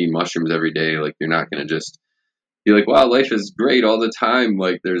just eating mushrooms every day, like you're not going to just be like, wow, life is great all the time.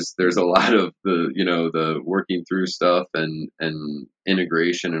 Like there's a lot of the working through stuff and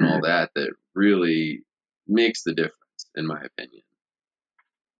integration and all that really makes the difference, in my opinion.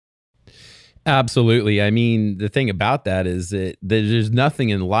 Absolutely. I mean, the thing about that is that there's nothing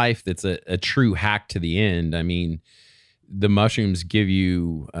in life that's a true hack to the end. I mean, the mushrooms give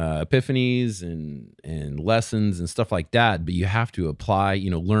you epiphanies and lessons and stuff like that, but you have to apply,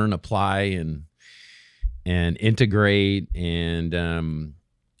 learn, apply, and integrate. And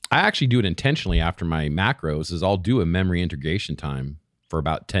I actually do it intentionally after my macros. Is I'll do a memory integration time for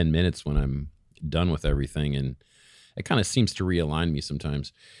about 10 minutes when I'm done with everything, and it kind of seems to realign me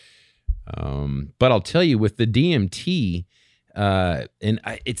sometimes. But I'll tell you, with the DMT,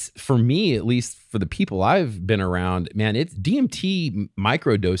 it's, for me, at least for the people I've been around, man, it's DMT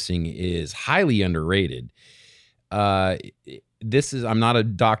microdosing is highly underrated. I'm not a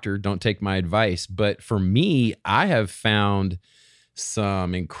doctor, don't take my advice, but for me, I have found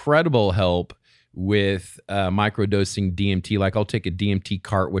some incredible help with microdosing DMT. Like, I'll take a DMT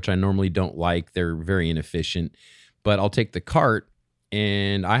cart, which I normally don't like. They're very inefficient, but I'll take the cart,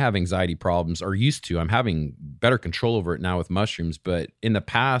 and I have anxiety problems, or used to. I'm having better control over it now with mushrooms, but in the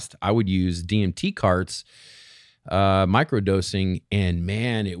past, I would use DMT carts, microdosing, and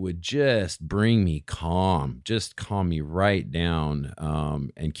man, it would just bring me calm, just calm me right down,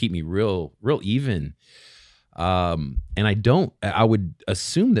 and keep me real even. And I would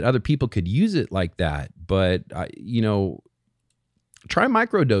assume that other people could use it like that, but try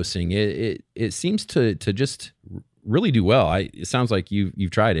microdosing. It seems to just really do well. It sounds like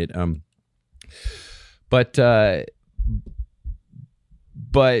you've tried it. But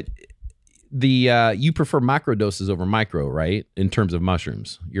the you prefer macro doses over micro, right? In terms of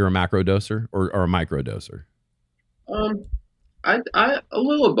mushrooms, you're a macro doser or a micro doser? I a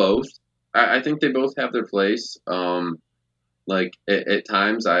little of both. I think they both have their place. Like at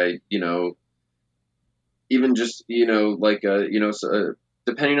times even just,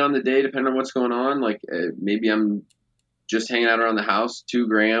 depending on the day, depending on what's going on, like maybe I'm just hanging out around the house, 2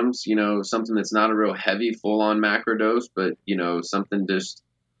 grams, something that's not a real heavy full on macro dose, but something just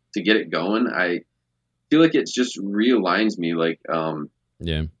to get it going. I feel like it's just realigns me, like,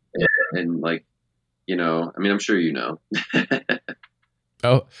 yeah. And like, I'm sure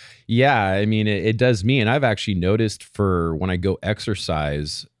Oh, yeah. I mean, it does me. And I've actually noticed for when I go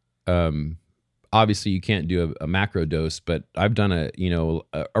exercise, obviously you can't do a macro dose, but I've done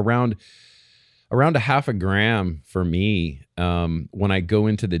around a half a gram for me. When I go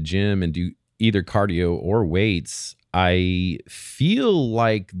into the gym and do either cardio or weights, I feel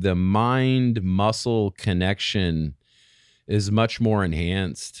like the mind muscle connection is much more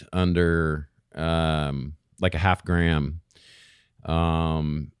enhanced under like a half gram.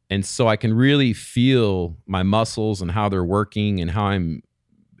 And so I can really feel my muscles and how they're working and how I'm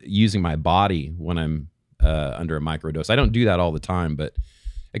using my body when I'm under a microdose. I don't do that all the time, but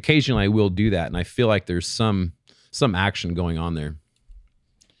occasionally I will do that, and I feel like there's some action going on there.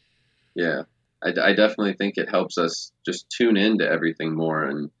 Yeah, I definitely think it helps us just tune into everything more.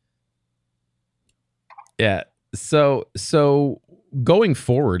 And yeah, so going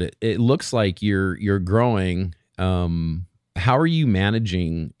forward, it looks like you're growing. How are you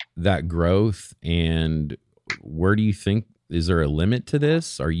managing that growth, and where do you think, is there a limit to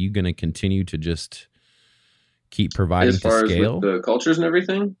this? Are you going to continue to just keep providing as far to scale? As with the cultures and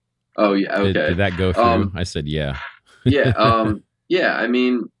everything? Oh yeah. Okay. Did that go through? I said, yeah. Yeah. Yeah. I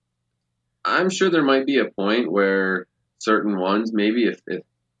mean, I'm sure there might be a point where certain ones, maybe if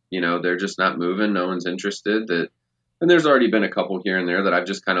they're just not moving, no one's interested, and there's already been a couple here and there that I've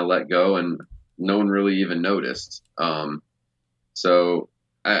just kind of let go and no one really even noticed. So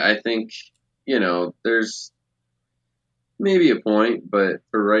I think, there's maybe a point, but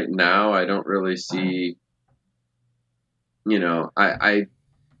for right now, I don't really see, I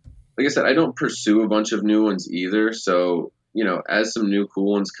like I said, I don't pursue a bunch of new ones either. So, as some new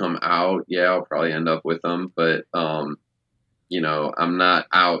cool ones come out, yeah, I'll probably end up with them. But, I'm not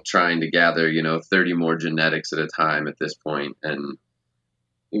out trying to gather, 30 more genetics at a time at this point. And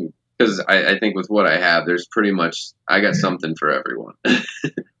because I think with what I have, there's pretty much, I got something for everyone.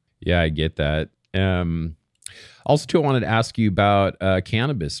 Yeah, I get that. Also, too, I wanted to ask you about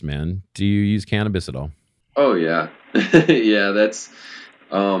cannabis, man. Do you use cannabis at all? Oh, yeah. Yeah, that's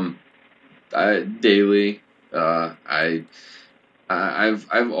daily. I've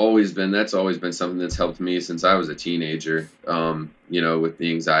always been, that's always been something that's helped me since I was a teenager, with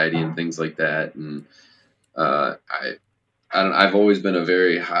the anxiety and things like that. And I've always been a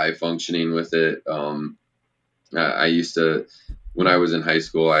very high functioning with it. I used to, when I was in high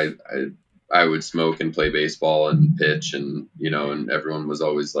school, I would smoke and play baseball and pitch, and and everyone was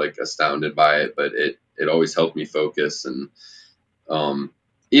always like astounded by it, but it always helped me focus. And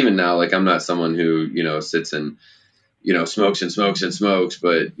even now, like, I'm not someone who sits and smokes and smokes and smokes,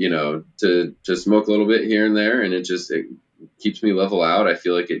 but to smoke a little bit here and there, and it keeps me level out. I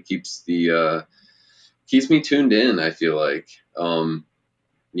feel like it keeps keeps me tuned in. I feel like, more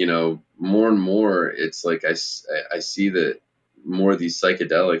and more, it's like I see that more of these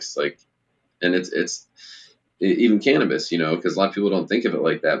psychedelics, like, and even cannabis, because a lot of people don't think of it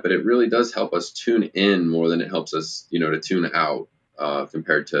like that, but it really does help us tune in more than it helps us, to tune out,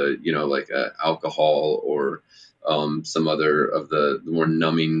 compared to, like alcohol or some other of the more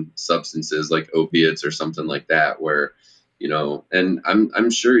numbing substances like opiates or something like that, where, and I'm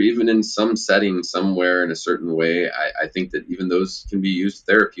sure even in some setting somewhere in a certain way, I think that even those can be used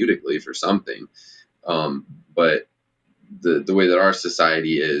therapeutically for something. But the way that our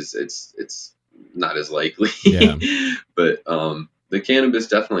society is, it's not as likely. Yeah. But the cannabis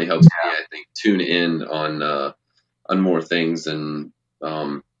definitely helps me, I think, tune in on more things, and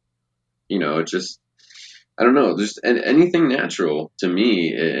it just, I don't know, just anything natural to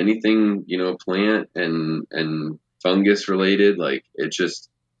me, anything, plant and fungus related, like it just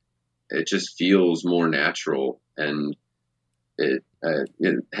feels more natural, and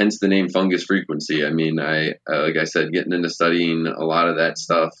hence the name fungus frequency. I mean, like I said, getting into studying a lot of that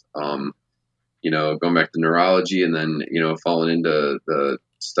stuff, going back to neurology, and then, falling into the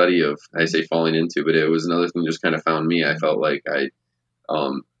study of, I say falling into, but it was another thing just kind of found me. I felt like I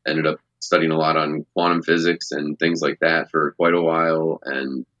ended up studying a lot on quantum physics and things like that for quite a while.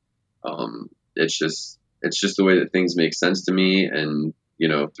 And it's just the way that things make sense to me. And,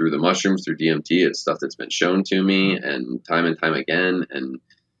 through the mushrooms, through DMT, it's stuff that's been shown to me and time again, and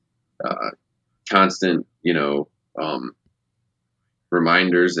constant,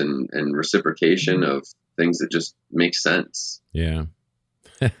 reminders and reciprocation of things that just make sense. Yeah.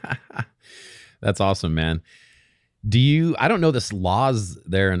 That's awesome, man. I don't know this laws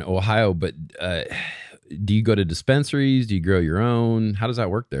there in Ohio, but do you go to dispensaries? Do you grow your own? How does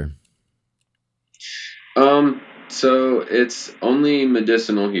that work there? So it's only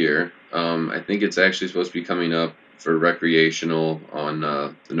medicinal here. I think it's actually supposed to be coming up for recreational on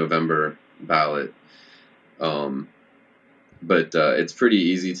the November ballot. But it's pretty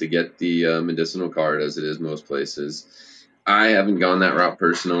easy to get the medicinal card, as it is most places. I haven't gone that route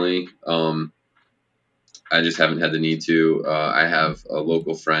personally. I just haven't had the need to. I have a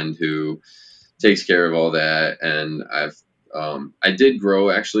local friend who takes care of all that, and I did grow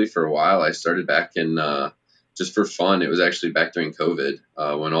actually for a while. I started back in just for fun. It was actually back during COVID,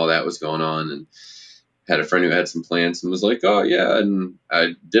 when all that was going on, and had a friend who had some plants and was like, "Oh yeah," and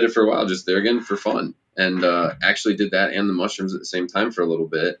I did it for a while, just there again for fun, and actually did that and the mushrooms at the same time for a little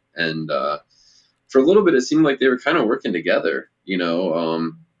bit, and for a little bit it seemed like they were kind of working together, with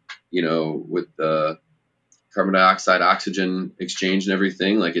the carbon dioxide oxygen exchange and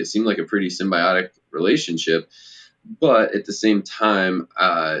everything. Like, it seemed like a pretty symbiotic relationship, but at the same time,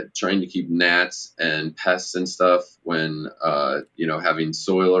 trying to keep gnats and pests and stuff when having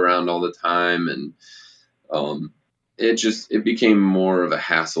soil around all the time, and it became more of a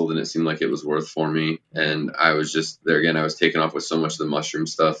hassle than it seemed like it was worth for me. And I was just there again, I was taken off with so much of the mushroom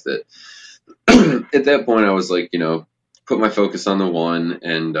stuff that at that point I was like, put my focus on the one,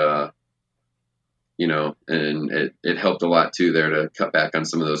 and and it helped a lot too there to cut back on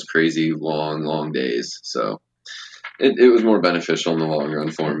some of those crazy long days. So it was more beneficial in the long run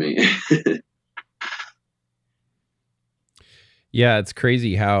for me. Yeah, it's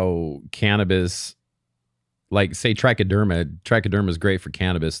crazy how cannabis, like say trichoderma is great for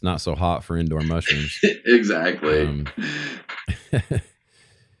cannabis, not so hot for indoor mushrooms. Exactly.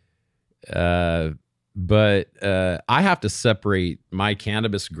 But I have to separate my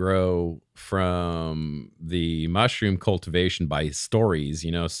cannabis grow from the mushroom cultivation by stories,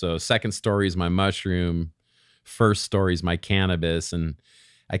 so second story is my mushroom, first story is my cannabis, and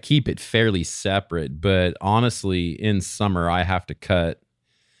I keep it fairly separate. But honestly, in summer, I have to cut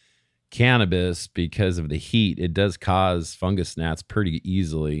cannabis because of the heat. It does cause fungus gnats pretty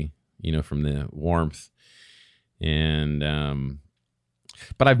easily, from the warmth. And,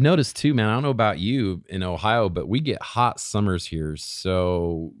 but I've noticed too, man, I don't know about you in Ohio, but we get hot summers here.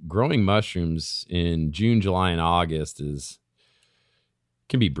 So growing mushrooms in June, July, and August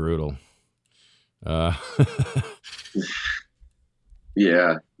can be brutal.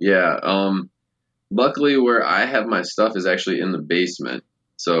 Yeah. Luckily where I have my stuff is actually in the basement.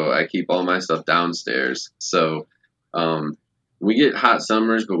 So I keep all my stuff downstairs. So, we get hot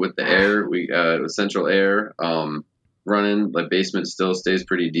summers, but with the air, with central air, running, the basement still stays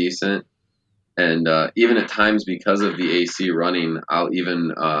pretty decent. And, even at times, because of the AC running, I'll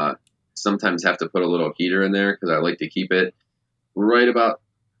even, sometimes have to put a little heater in there, because I like to keep it right around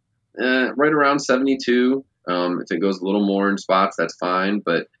 72. If it goes a little more in spots, that's fine.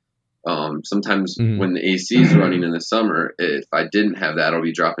 But Sometimes Mhm. when the AC is running in the summer, if I didn't have that, I'll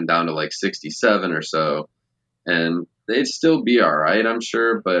be dropping down to like 67 or so, and they'd still be all right, I'm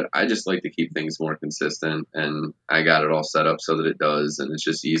sure. But I just like to keep things more consistent, and I got it all set up so that it does, and it's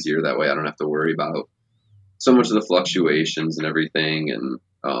just easier that way. I don't have to worry about so much of the fluctuations and everything. And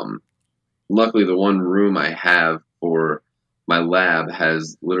luckily, the one room I have for my lab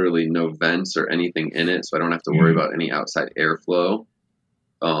has literally no vents or anything in it, so I don't have to worry about any outside airflow.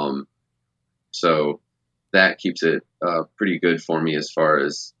 So that keeps it pretty good for me as far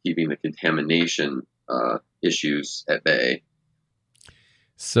as keeping the contamination issues at bay.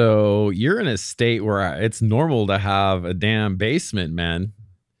 So you're in a state where it's normal to have a damn basement, man.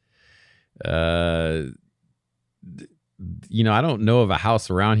 I don't know of a house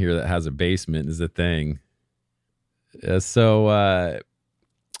around here that has a basement is the thing. So I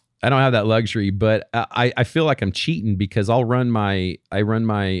don't have that luxury, but I feel like I'm cheating because I run my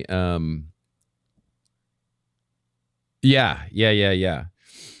yeah.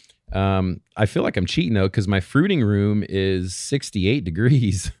 I feel like I'm cheating though, because my fruiting room is 68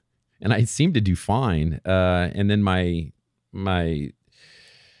 degrees and I seem to do fine. And then my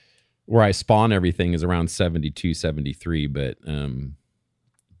where I spawn everything is around 72, 73. But man,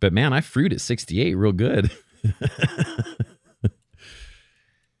 I fruit at 68 real good.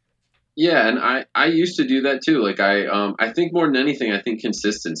 Yeah, and I used to do that too. Like I think more than anything, I think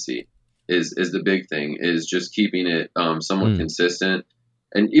consistency is the big thing, is just keeping it somewhat consistent.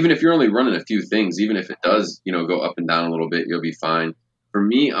 And even if you're only running a few things, even if it does, go up and down a little bit, you'll be fine. For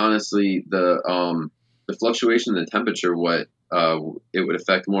me, honestly, the fluctuation in the temperature, what it would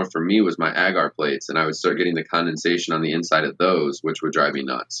affect more for me was my agar plates, and I would start getting the condensation on the inside of those, which would drive me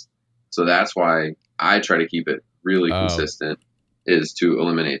nuts. So that's why I try to keep it really consistent, is to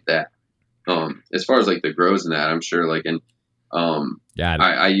eliminate that. As far as like the grows and that, I'm sure like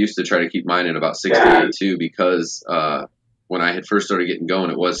I used to try to keep mine at about 68 too, because when I had first started getting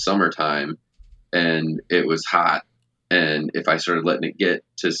going, it was summertime and it was hot. And if I started letting it get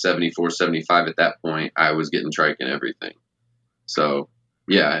to 74, 75 at that point, I was getting trike and everything. So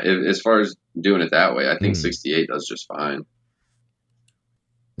yeah, as far as doing it that way, I think 68 does just fine.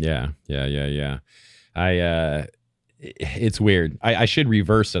 Yeah. It's weird. I should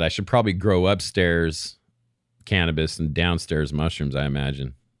reverse it. I should probably grow upstairs cannabis and downstairs mushrooms, I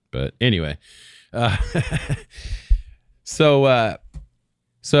imagine. But anyway, so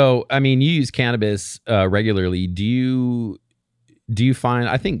I mean, you use cannabis regularly. Do you find,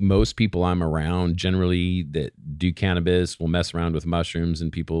 I think most people I'm around generally that do cannabis will mess around with mushrooms,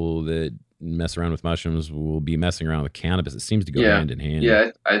 and people that mess around with mushrooms will be messing around with cannabis. It seems to go hand in hand.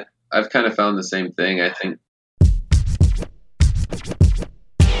 Yeah, I've kind of found the same thing. I think